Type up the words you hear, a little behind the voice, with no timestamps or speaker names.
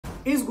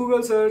Is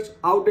Google search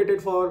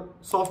outdated for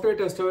software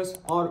testers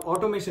or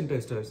automation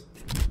testers?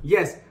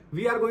 Yes,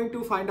 we are going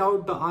to find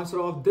out the answer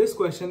of this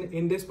question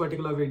in this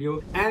particular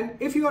video. And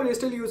if you are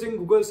still using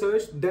Google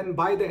search, then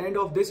by the end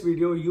of this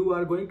video, you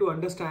are going to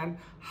understand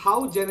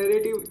how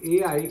generative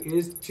AI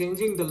is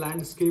changing the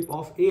landscape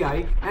of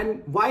AI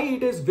and why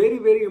it is very,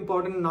 very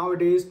important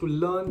nowadays to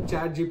learn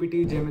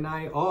ChatGPT,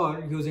 Gemini,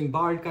 or using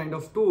Bard kind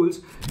of tools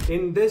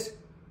in this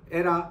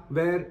era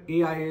where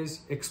AI is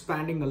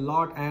expanding a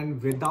lot,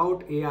 and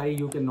without AI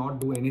you cannot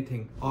do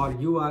anything or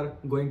you are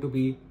going to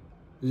be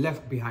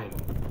left behind.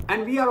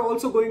 And we are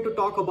also going to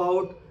talk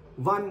about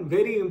one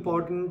very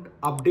important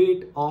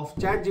update of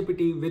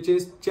ChatGPT, which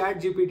is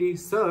ChatGPT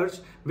Search,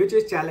 which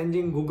is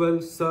challenging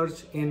Google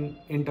search in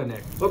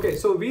internet. Okay,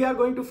 so we are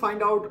going to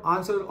find out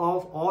answer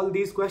of all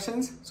these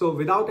questions. So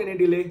without any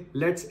delay,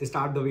 let's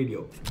start the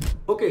video.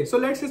 Okay, so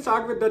let's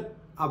start with the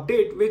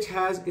update which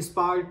has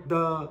sparked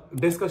the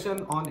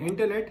discussion on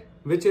internet,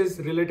 which is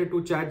related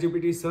to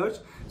ChatGPT Search.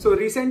 So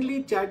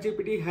recently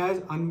ChatGPT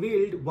has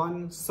unveiled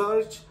one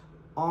search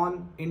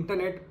on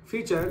internet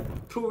feature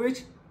through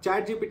which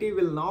ChatGPT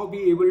will now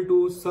be able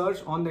to search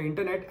on the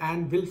internet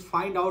and will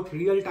find out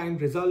real-time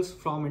results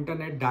from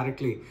internet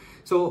directly.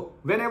 So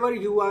whenever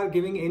you are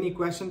giving any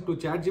question to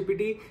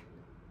ChatGPT,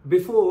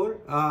 before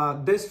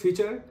this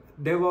feature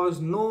there was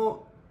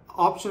no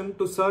option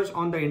to search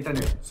on the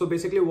internet. So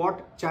basically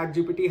what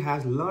ChatGPT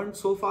has learned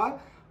so far,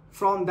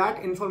 from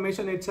that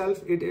information itself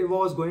it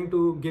was going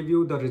to give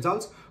you the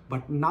results,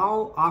 but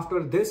now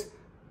after this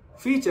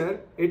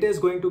feature it is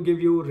going to give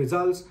you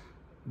results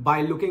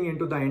by looking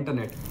into the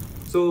internet.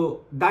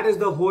 So that is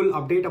the whole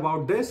update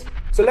about this.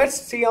 So let's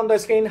see on the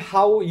screen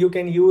how you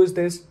can use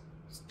this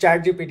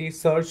ChatGPT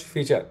search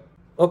feature.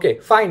 Okay,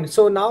 fine.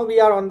 So now we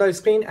are on the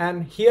screen,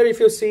 and here if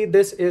you see,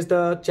 this is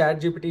the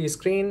ChatGPT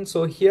screen.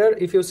 So here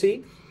if you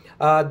see,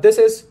 this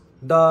is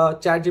the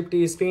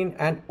ChatGPT screen,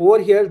 and over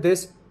here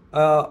this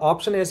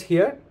option is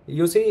here.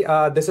 You see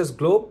this is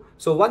globe.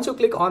 So once you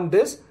click on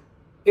this,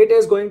 it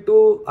is going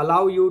to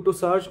allow you to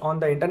search on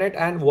the internet,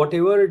 and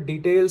whatever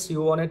details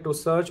you wanted to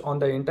search on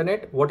the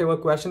internet, whatever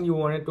question you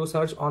wanted to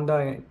search on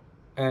the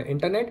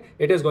internet,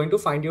 it is going to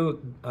find you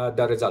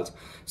the results.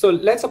 So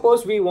let's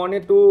suppose we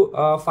wanted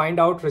to find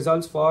out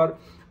results for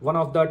one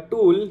of the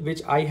tool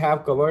which I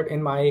have covered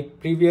in my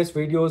previous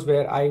videos,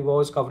 where I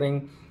was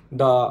covering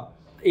the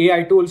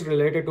AI tools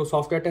related to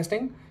software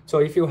testing. So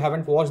if you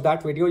haven't watched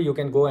that video, you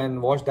can go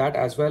and watch that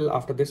as well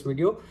after this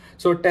video.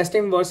 So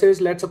testing versus,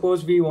 let's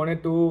suppose we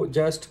wanted to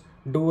just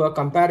do a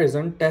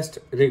comparison, test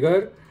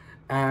rigor,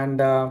 and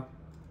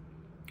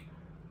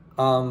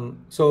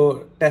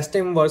so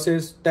testing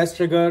versus test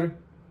rigor.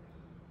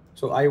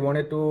 So I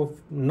wanted to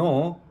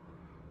know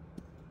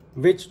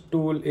which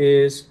tool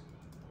is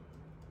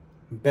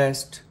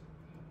best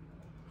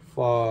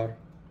for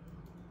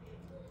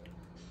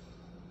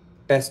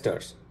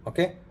testers.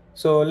 Okay,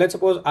 so let's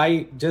suppose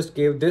I just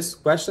gave this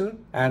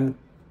question and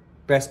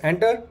press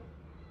enter,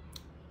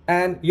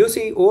 and you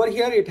see over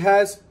here it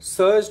has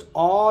searched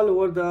all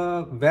over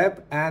the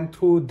web, and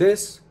through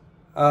this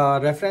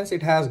reference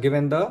it has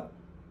given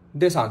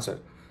this answer,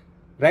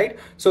 right?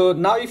 So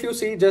now if you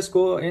see, just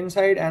go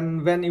inside,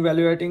 and when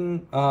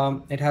evaluating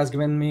it has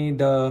given me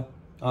the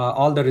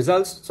all the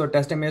results. So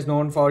TestM is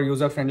known for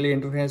user-friendly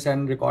interface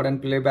and record and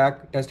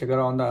playback. Test rigor,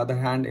 on the other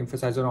hand,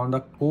 emphasizes on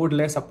the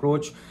codeless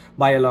approach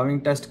by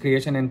allowing test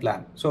creation in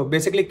plan. So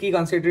basically key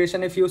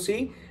consideration, if you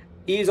see,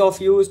 ease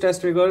of use,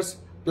 test rigors,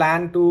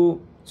 plan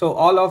to, so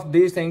all of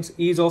these things,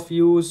 ease of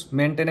use,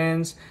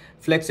 maintenance,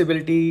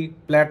 flexibility,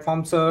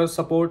 platform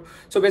support.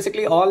 So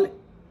basically all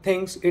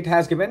things it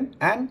has given.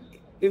 And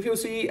if you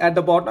see at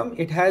the bottom,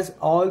 it has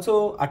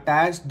also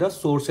attached the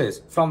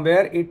sources from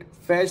where it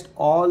fetched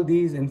all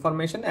these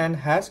information and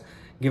has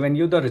given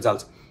you the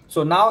results.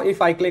 So now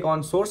if I click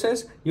on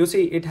sources, you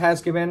see it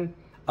has given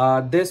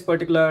this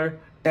particular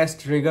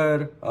test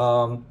rigor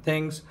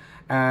things,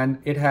 and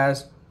it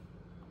has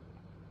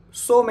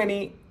so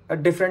many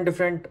different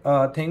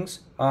things,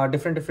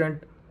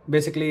 different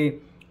basically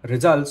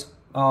results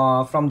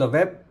from the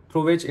web,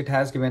 through which it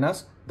has given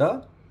us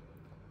the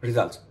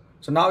results.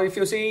 So now if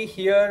you see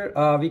here,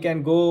 we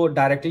can go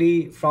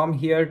directly from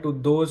here to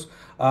those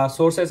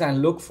sources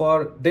and look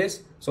for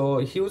this. So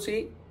if you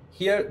see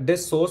here,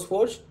 this source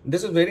forge,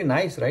 this is very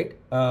nice, right?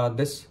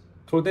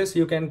 Through this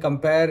you can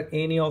compare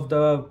any of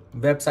the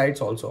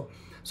websites also.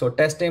 So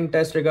testim,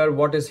 test rigor,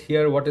 what is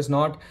here, what is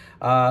not,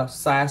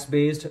 SaaS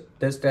based.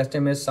 This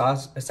testim is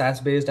SaaS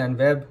based and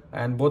web,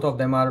 and both of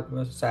them are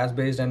SaaS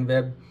based and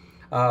web.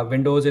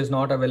 Windows is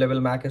not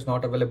available, Mac is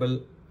not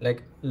available,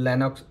 like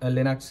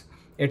Linux.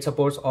 It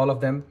supports all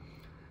of them.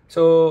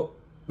 So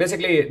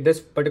basically this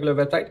particular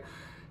website.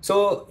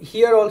 So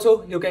here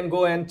also you can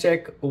go and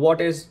check what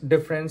is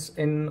difference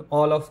in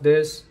all of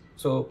this.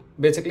 So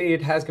basically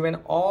it has given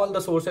all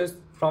the sources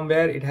from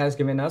where it has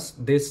given us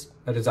these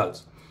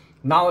results.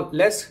 Now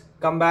let's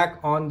come back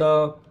on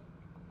the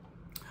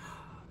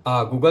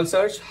Google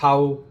search,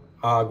 how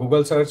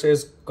Google search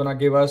is gonna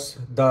give us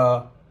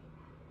the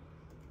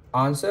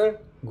answer.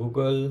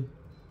 Google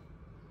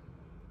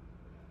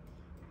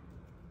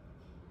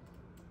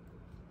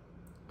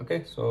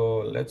Okay, so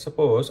let's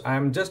suppose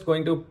I'm just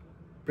going to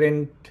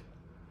print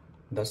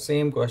the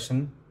same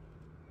question,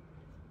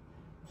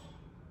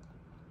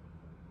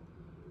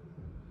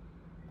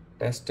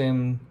 test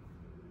him.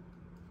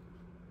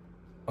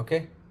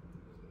 Okay,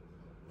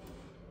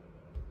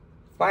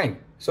 fine.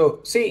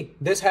 So see,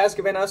 this has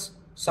given us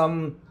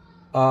some,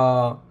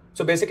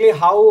 so basically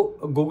how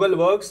Google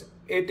works,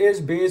 it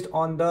is based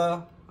on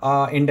the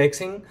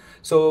indexing.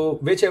 So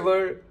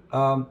whichever,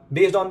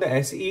 based on the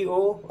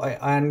SEO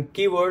and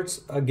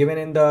keywords given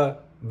in the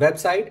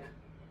website,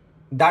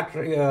 that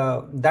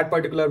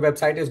particular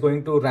website is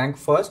going to rank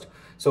first.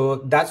 So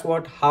that's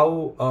what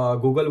how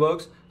Google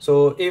works.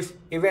 So if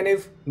even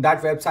if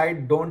that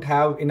website don't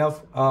have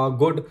enough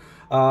good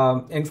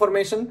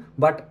information,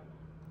 but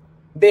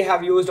they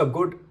have used a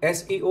good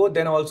SEO,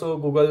 then also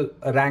Google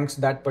ranks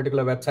that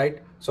particular website.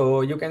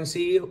 So you can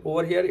see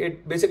over here,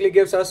 it basically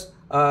gives us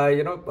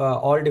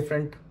all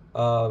different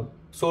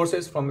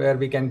sources from where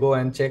we can go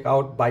and check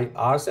out by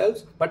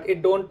ourselves, but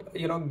it don't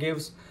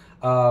gives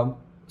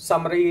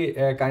summary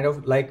kind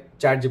of like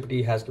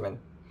ChatGPT has given.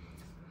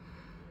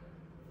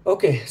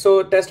 Okay,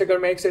 so test trigger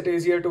makes it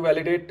easier to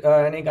validate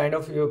any kind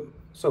of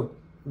so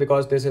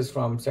because this is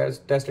from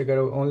test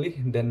trigger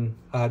only, then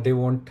they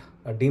won't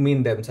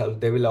demean themselves.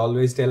 They will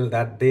always tell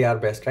that they are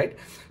best, right?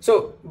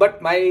 So,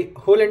 but my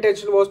whole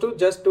intention was to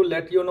just to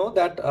let you know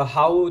that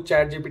how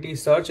ChatGPT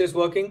search is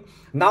working.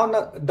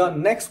 Now, the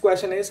next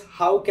question is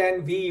how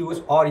can we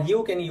use, or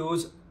you can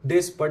use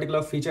this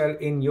particular feature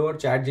in your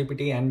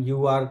ChatGPT, and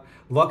you are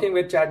working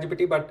with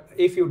ChatGPT, but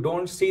if you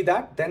don't see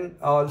that, then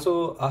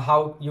also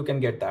how you can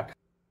get that.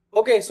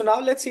 Okay, so now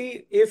let's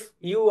see if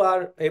you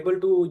are able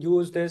to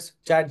use this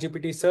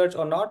ChatGPT search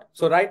or not.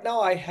 So right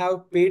now I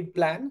have paid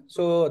plan.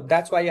 So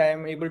that's why I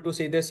am able to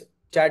see this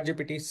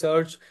ChatGPT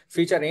search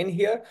feature in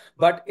here.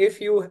 But if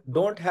you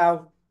don't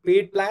have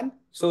paid plan,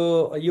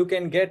 so you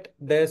can get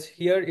this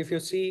here. If you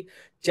see,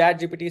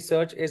 ChatGPT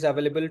search is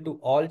available to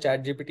all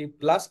ChatGPT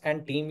Plus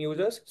and Team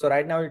users. So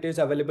right now it is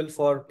available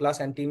for Plus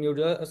and Team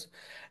users,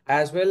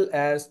 as well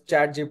as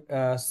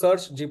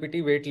Search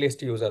GPT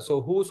waitlist users.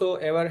 So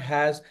whosoever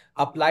has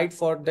applied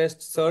for this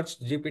Search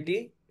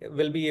GPT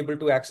will be able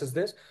to access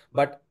this,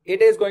 but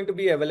it is going to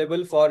be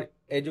available for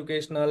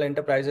educational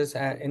enterprises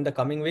in the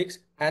coming weeks,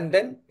 and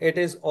then it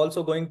is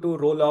also going to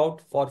roll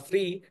out for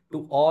free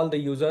to all the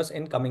users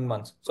in coming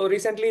months. So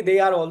recently they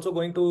are also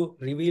going to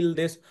reveal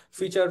this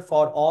feature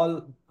for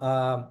all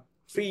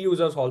free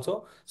users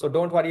also. So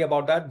don't worry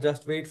about that.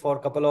 Just wait for a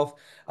couple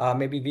of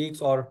maybe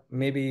weeks or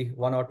maybe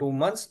 1 or 2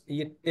 months.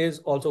 It is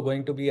also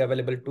going to be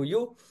available to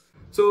you.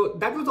 So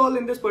that was all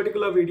in this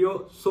particular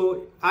video.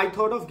 So I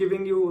thought of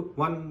giving you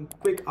one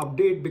quick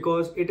update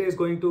because it is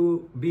going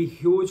to be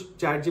huge.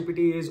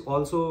 ChatGPT is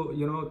also,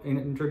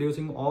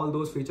 introducing all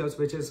those features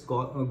which is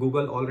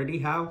Google already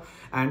have,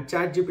 and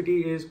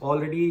ChatGPT is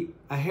already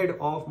ahead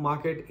of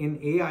market in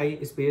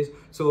AI space.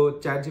 So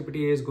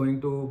ChatGPT is going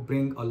to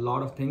bring a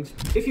lot of things.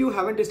 If you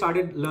haven't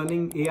started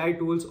learning AI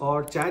tools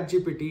or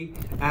ChatGPT,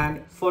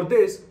 and for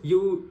this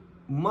you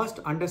must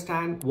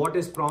understand what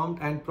is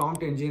prompt, and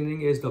prompt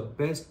engineering is the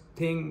best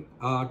thing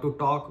to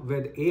talk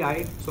with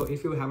AI. So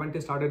if you haven't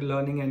started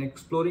learning and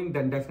exploring,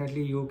 then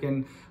definitely you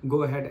can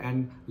go ahead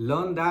and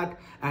learn that.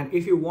 And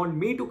if you want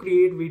me to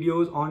create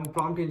videos on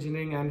prompt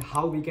engineering and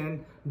how we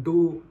can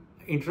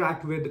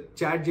interact with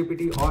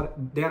ChatGPT, or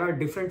there are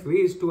different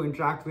ways to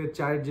interact with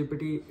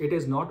ChatGPT, it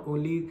is not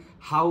only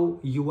how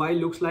UI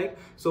looks like.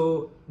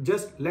 So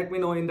just let me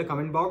know in the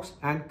comment box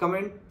and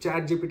comment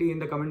ChatGPT in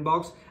the comment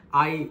box.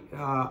 I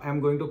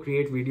am going to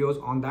create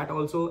videos on that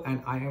also,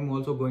 and I am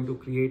also going to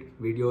create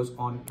videos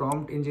on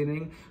prompt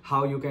engineering,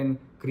 how you can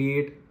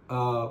create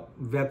a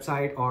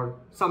website or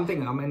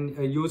something. I mean,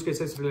 use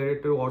cases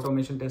related to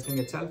automation testing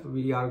itself,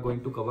 we are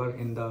going to cover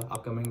in the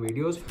upcoming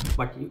videos.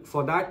 But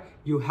for that,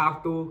 you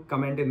have to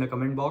comment in the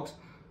comment box.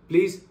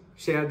 Please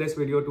share this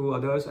video to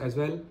others as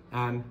well.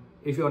 And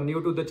if you are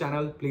new to the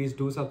channel, please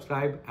do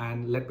subscribe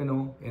and let me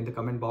know in the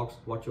comment box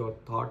what your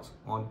thoughts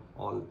on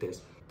all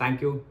this.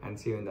 Thank you, and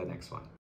see you in the next one.